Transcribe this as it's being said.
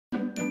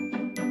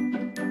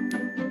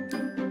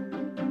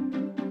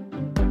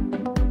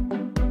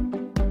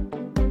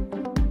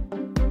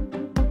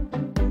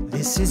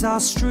This is our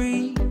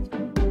street,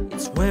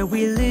 it's where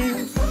we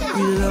live.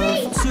 We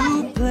love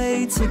to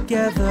play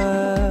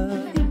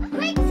together.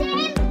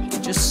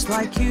 Just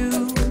like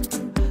you,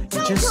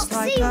 just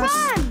like us,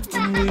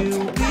 and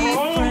we'll be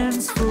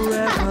friends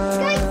forever.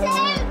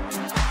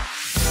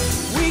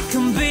 We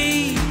can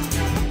be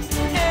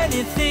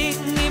anything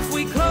if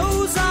we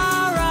close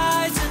our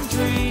eyes and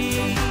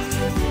dream.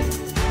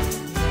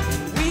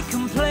 We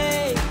can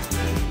play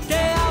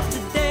day after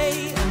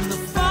day, and the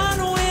fun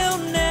will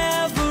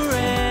never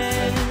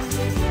end.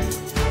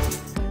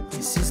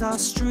 This is our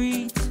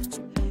street,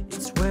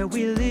 it's where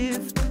we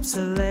live,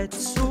 so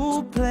let's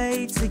all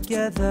play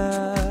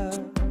together.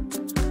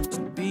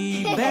 We'll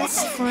be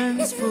best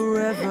friends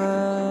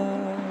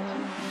forever.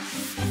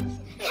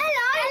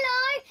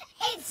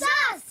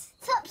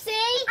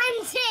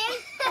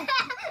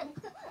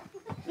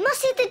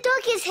 Mossy the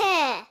dog is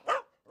here.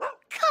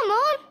 Come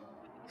on.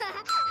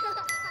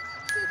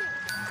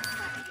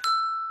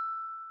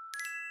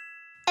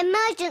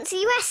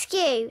 Emergency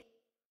rescue.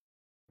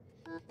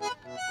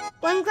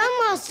 When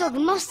Grandma's dog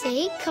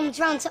Mossy comes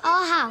round to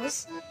our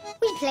house,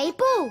 we play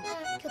ball.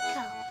 Good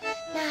girl.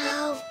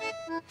 Now,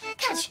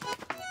 catch.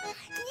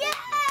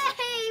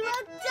 Yay!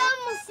 Well done,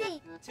 Mossy.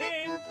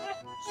 Tim,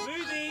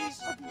 smoothies.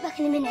 I'll be back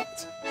in a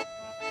minute.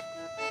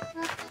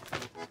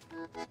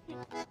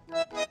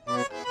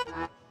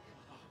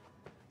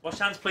 Wash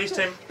hands, please,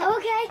 Tim.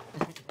 Okay.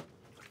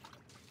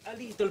 A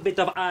little bit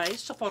of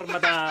ice for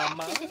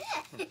Madame.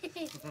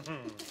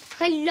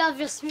 I love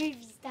your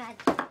smoothies, Dad.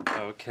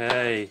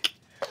 Okay.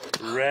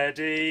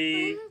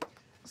 Ready,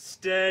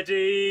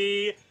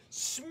 steady,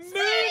 smoothie!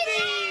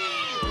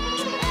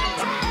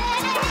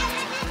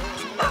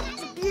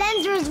 The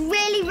blender is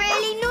really,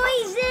 really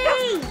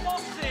noisy.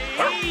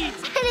 Mossy!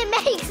 And it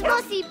makes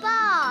Mossy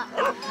bark.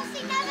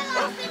 Mossy never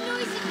likes the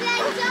noisy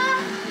blender.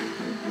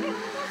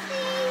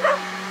 Mossy.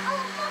 Oh,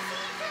 Mossy,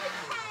 it's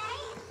okay.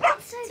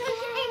 It's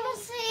okay,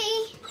 Mossy.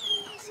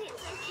 Mossy,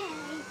 it's okay.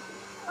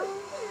 Oh,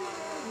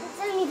 it's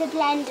only the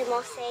blender,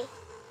 Mossy.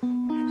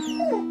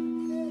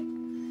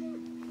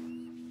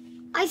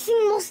 I think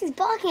Mossy's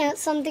barking at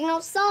something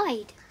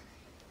outside.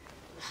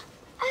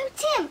 Oh,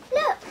 Tim,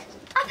 look!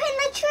 Up in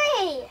the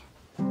tree!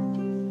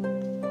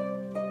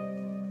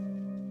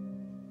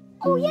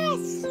 Oh,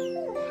 yes!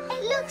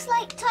 It looks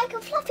like Tiger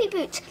Fluffy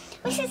Boots,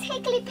 which is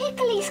Higgly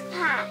Piggly's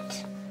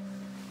cat.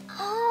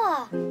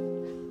 Ah,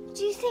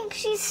 do you think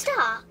she's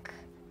stuck?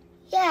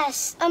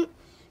 Yes, Dad!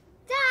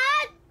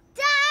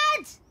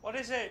 Dad! What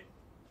is it?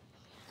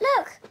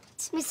 Look,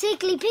 it's Miss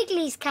Higgly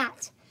Piggly's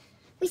cat.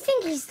 We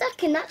think he's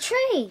stuck in that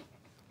tree.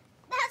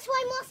 That's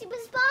why Mossy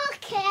was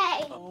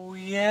barking. Oh,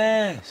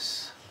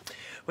 yes.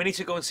 We need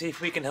to go and see if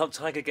we can help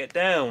Tiger get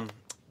down.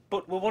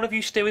 But will one of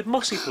you stay with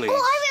Mossy, please?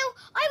 Oh,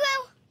 I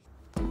will.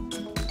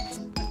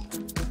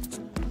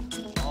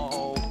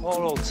 Oh,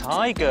 poor old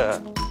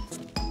Tiger.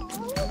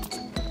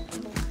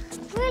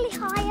 Really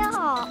high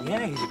up.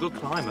 Yeah, he's a good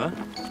climber.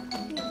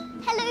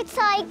 Hello,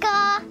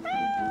 Tiger.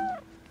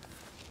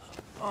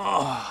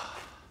 Oh.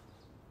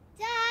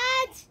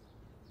 Dad!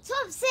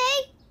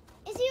 Topsy!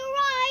 Is he all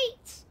right?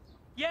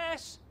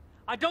 Yes.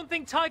 I don't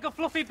think Tiger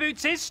Fluffy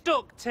Boots is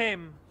stuck,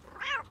 Tim.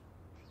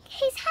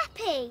 He's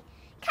happy.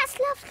 Cats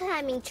love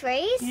climbing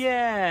trees.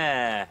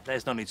 Yeah.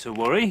 There's no need to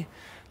worry.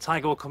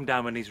 Tiger will come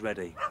down when he's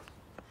ready.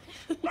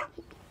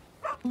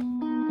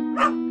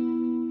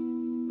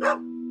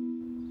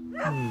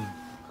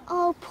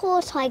 Oh,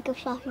 poor Tiger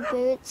Fluffy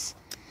Boots.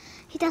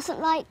 He doesn't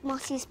like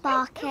Mossy's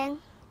barking.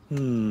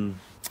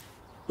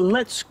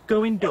 Let's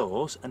go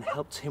indoors and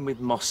help Tim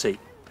with Mossy.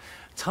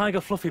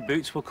 Tiger Fluffy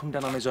Boots will come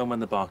down on his own when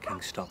the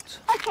barking stops.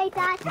 Okay,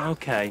 Dad.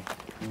 Okay.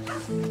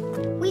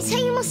 We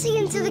take Mossy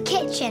into the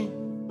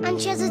kitchen and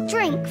she has a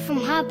drink from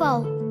her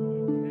bowl.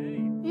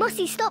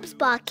 Mossy stops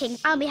barking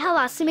and we have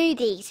our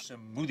smoothies.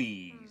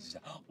 Smoothies.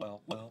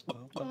 Well.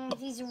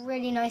 These are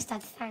really nice,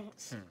 Dad.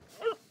 Thanks.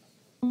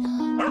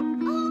 Oh,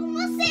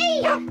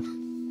 Mossy!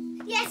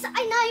 Yes,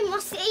 I know,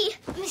 Mossy.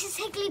 Mrs.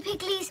 Higgly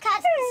Piggly's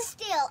cat is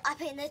still up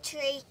in the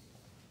tree.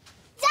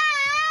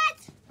 Dad!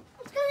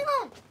 What's going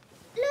on?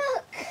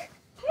 Look!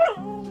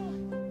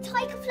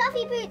 Tiger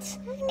Fluffy Boots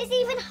is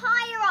even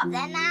higher up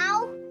there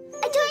now.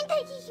 I don't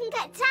think he can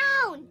get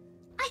down.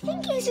 I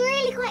think he's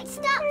really quite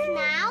stuck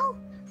now.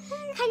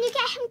 Can you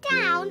get him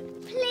down,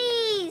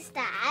 please,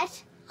 Dad?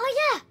 Oh,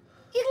 yeah.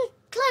 You can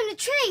climb the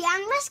tree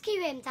and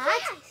rescue him, Dad.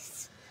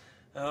 Yes.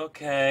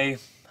 Okay.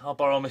 I'll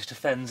borrow Mr.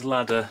 Fenn's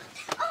ladder.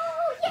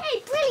 Oh,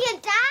 yay!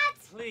 Brilliant, Dad.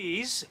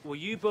 Please, will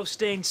you both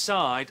stay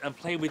inside and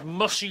play with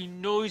Mossy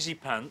Noisy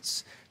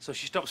Pants so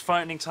she stops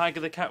frightening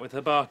Tiger the cat with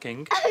her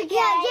barking? Oh,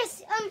 yeah,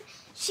 yes.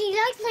 She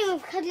likes playing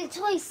with cuddly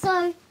toys,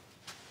 so...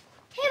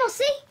 Here,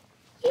 Mossy.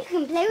 You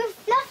can play with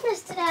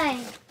Fluffness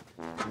today.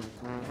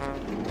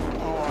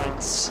 All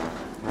right.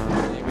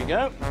 Here we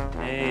go.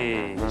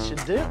 Hey.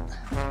 Should do.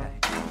 Okay.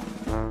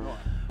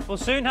 We'll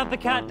soon have the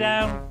cat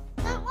down.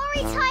 Don't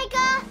worry,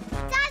 Tiger.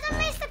 Dad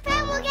and Mr.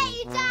 Fenn will get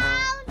you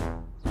down.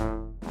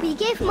 We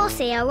give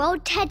Mossy our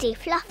old teddy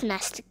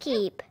Fluffness to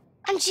keep.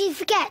 And she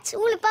forgets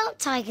all about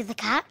Tiger the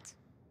cat.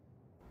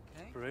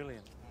 Okay.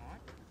 Brilliant.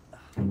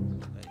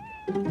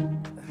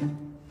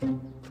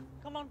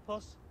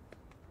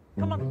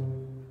 Come on.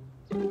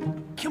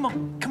 Come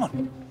on, come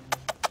on.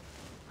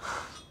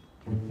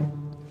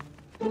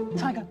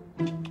 Tiger.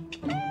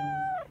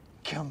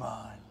 Come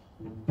on.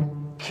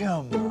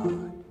 Come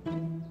on.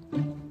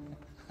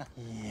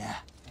 Yeah.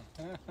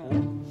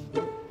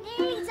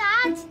 Nearly,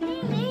 Dad.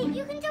 Nearly.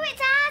 You can do it,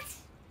 Dad.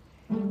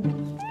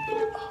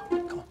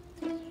 Come on.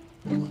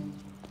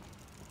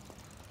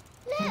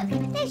 Look,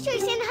 there's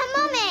Josie and her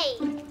mummy.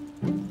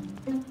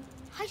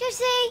 Hi,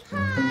 Josie.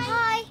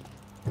 Hi.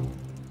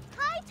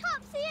 Hi,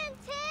 Topsy and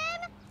Tim.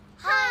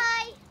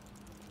 Hi.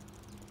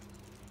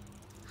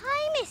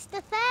 Hi,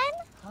 Mr. Fenn.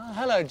 Oh,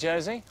 hello,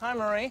 Josie. Hi,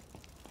 Marie.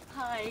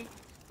 Hi.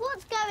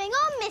 What's going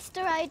on,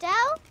 Mr.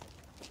 Odell?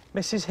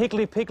 Mrs.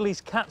 Higgly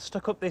Piggly's cat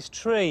stuck up this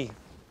tree.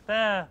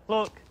 There,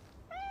 look.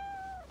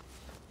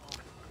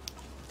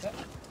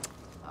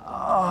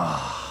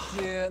 Oh,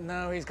 dear,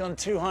 no, he's gone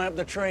too high up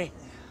the tree.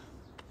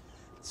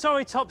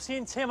 Sorry, Topsy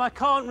and Tim, I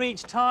can't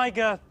reach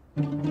Tiger.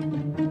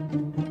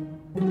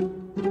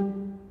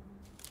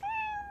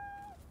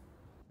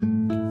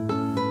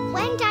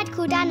 When Dad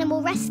called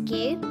Animal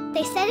Rescue,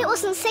 they said it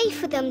wasn't safe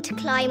for them to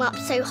climb up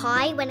so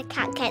high when a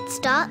cat gets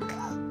stuck.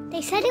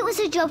 They said it was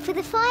a job for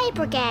the fire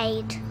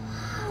brigade.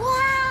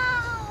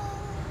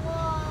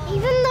 Wow!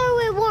 Even though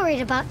we're worried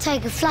about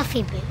Tiger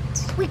Fluffy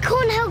Boots, we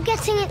can't help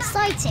getting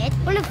excited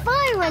when a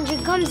fire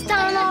engine comes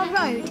down our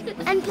road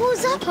and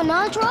pulls up on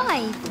our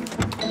drive.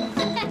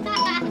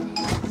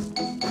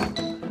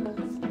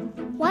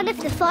 One of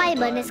the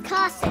firemen is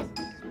Carson,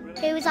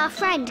 who is our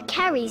friend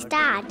Kerry's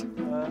dad.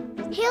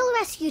 He'll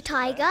rescue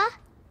Tiger.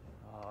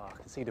 Oh, I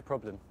can see the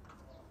problem.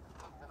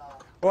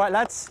 All right,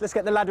 lads, let's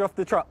get the ladder off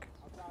the truck.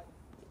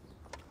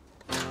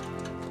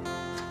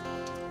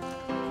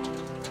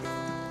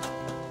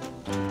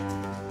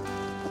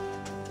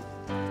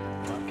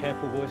 Right,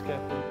 careful, boys,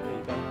 careful. There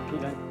you go.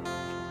 Keep going.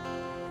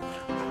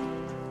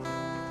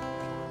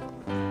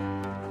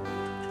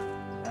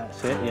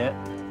 That's it, yeah.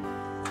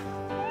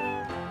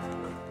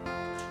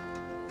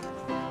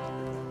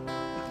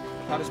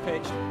 Ladder's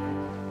pitched.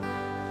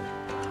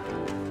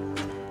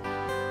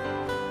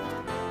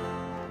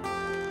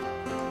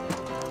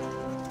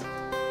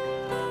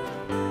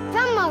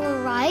 Grandma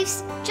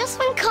arrives just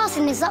when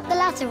Carson is up the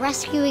ladder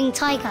rescuing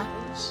Tiger.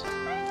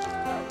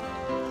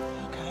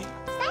 Okay.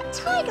 Is that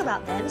Tiger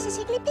up there, Mrs.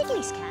 Higgly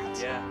Piggly's cat?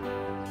 Yeah.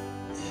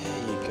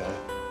 There you go.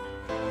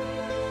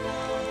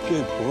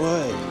 Good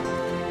boy.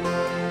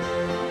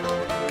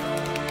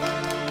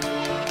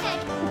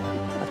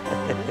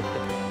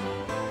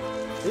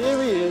 Here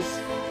he is.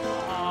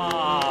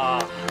 Ah.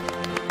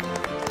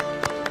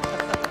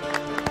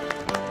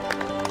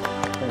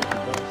 Thank you,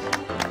 boss.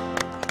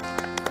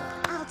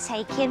 I'll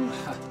take him.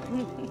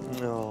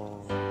 No.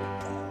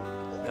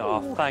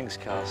 Oh, thanks,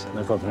 Carson.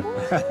 No problem.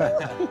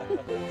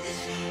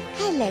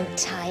 Hello,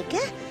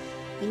 Tiger.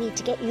 We need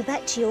to get you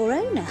back to your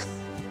owner.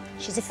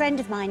 She's a friend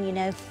of mine, you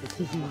know.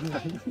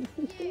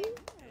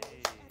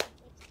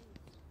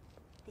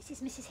 This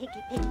is Mrs.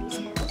 Higgly Piggly's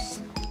house.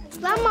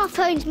 Grandma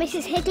phones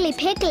Mrs. Higgly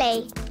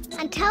Piggly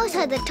and tells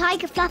her that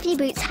Tiger Fluffy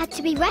Boots had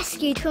to be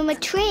rescued from a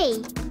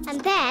tree. And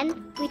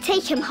then we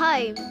take him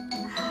home.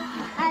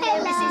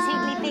 Hello,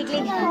 Mrs. Higgly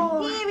Piggly.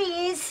 Here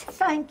he is.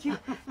 Thank you.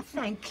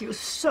 Thank you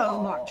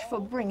so much for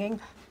bringing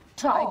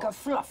Tiger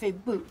Fluffy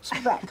Boots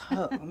back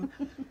home.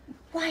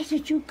 Why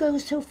did you go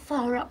so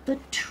far up the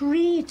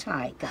tree,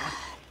 Tiger?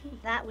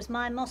 That was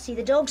my Mossy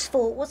the dog's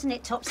fault, wasn't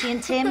it, Topsy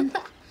and Tim?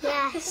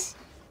 Yes.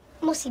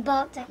 Mossy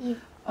barked at you,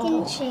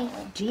 didn't she?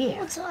 Oh, dear.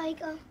 Oh,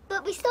 Tiger.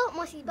 But we stopped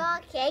Mossy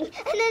barking, and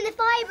then the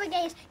fire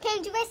brigade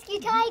came to rescue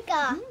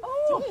Tiger.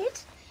 Oh. Did?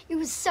 It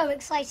was so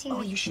exciting.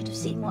 Oh, you should have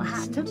seen what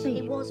happened. Must have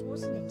been. It was,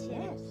 wasn't it?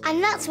 Yes.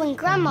 And that's when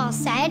Grandma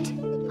said,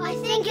 I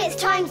think it's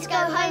time to go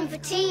home for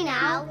tea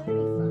now.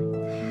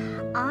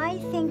 I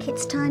think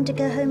it's time to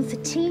go home for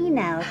tea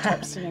now,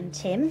 Topsy and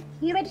Tim.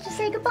 You ready to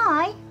say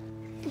goodbye?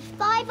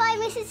 Bye-bye,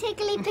 Mrs.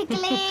 Higgly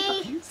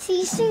Piggly. See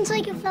you soon,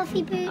 Tiger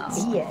Fluffy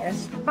Boots.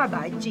 Yes.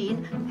 Bye-bye,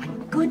 Jean.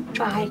 And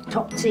goodbye,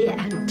 Topsy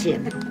and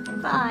Tim.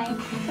 Bye.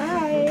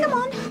 Bye. Come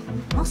on.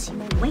 Mossy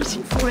will be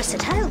waiting for us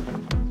at home.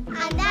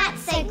 And that,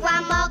 said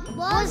Grandma,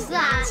 was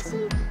that.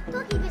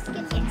 Doggy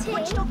biscuits for tea.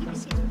 Which doggy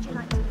biscuits would you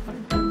like to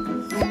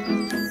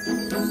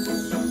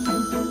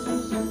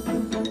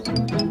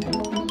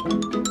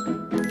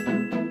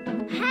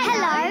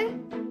Hello.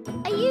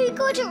 Are you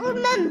good at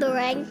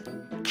remembering?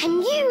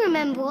 Can you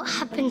remember what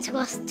happened to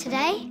us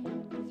today?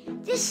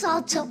 This is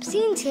our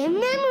Topsy and Tim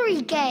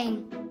memory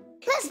game.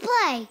 Let's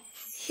play.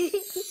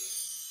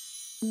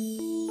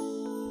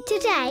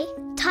 Today,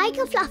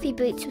 Tiger Fluffy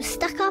Boots was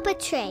stuck up a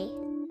tree.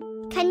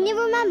 Can you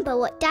remember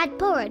what Dad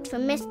borrowed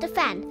from Mr.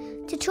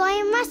 Fenn to try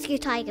and rescue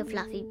Tiger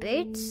Fluffy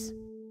Boots?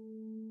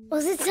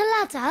 Was it a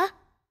ladder?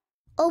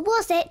 Or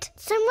was it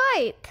some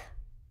rope?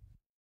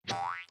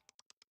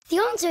 The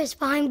answer is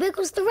behind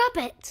Wiggles the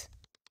rabbit.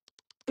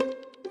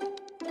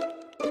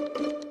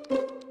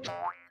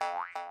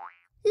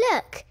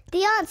 Look,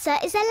 the answer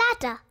is a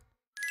ladder.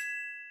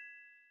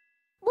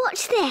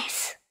 Watch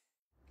this.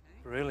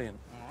 Brilliant.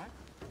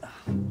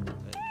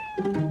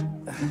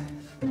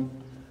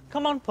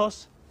 Come on,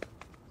 Puss.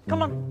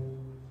 Come on.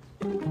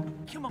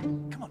 Come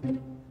on, come on.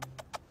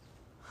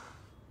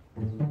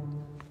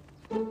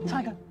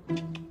 Tiger.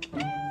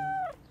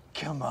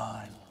 Come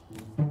on.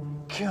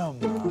 Come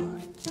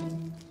on.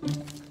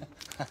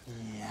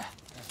 Yeah.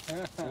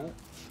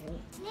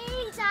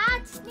 Nearly,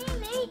 Dad.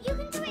 Nearly. You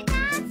can do it,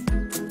 Dad.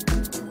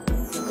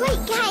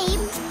 Great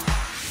game.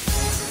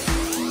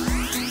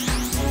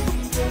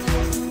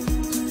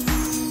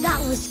 That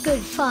was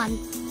good fun.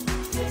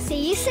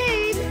 See you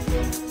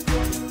soon.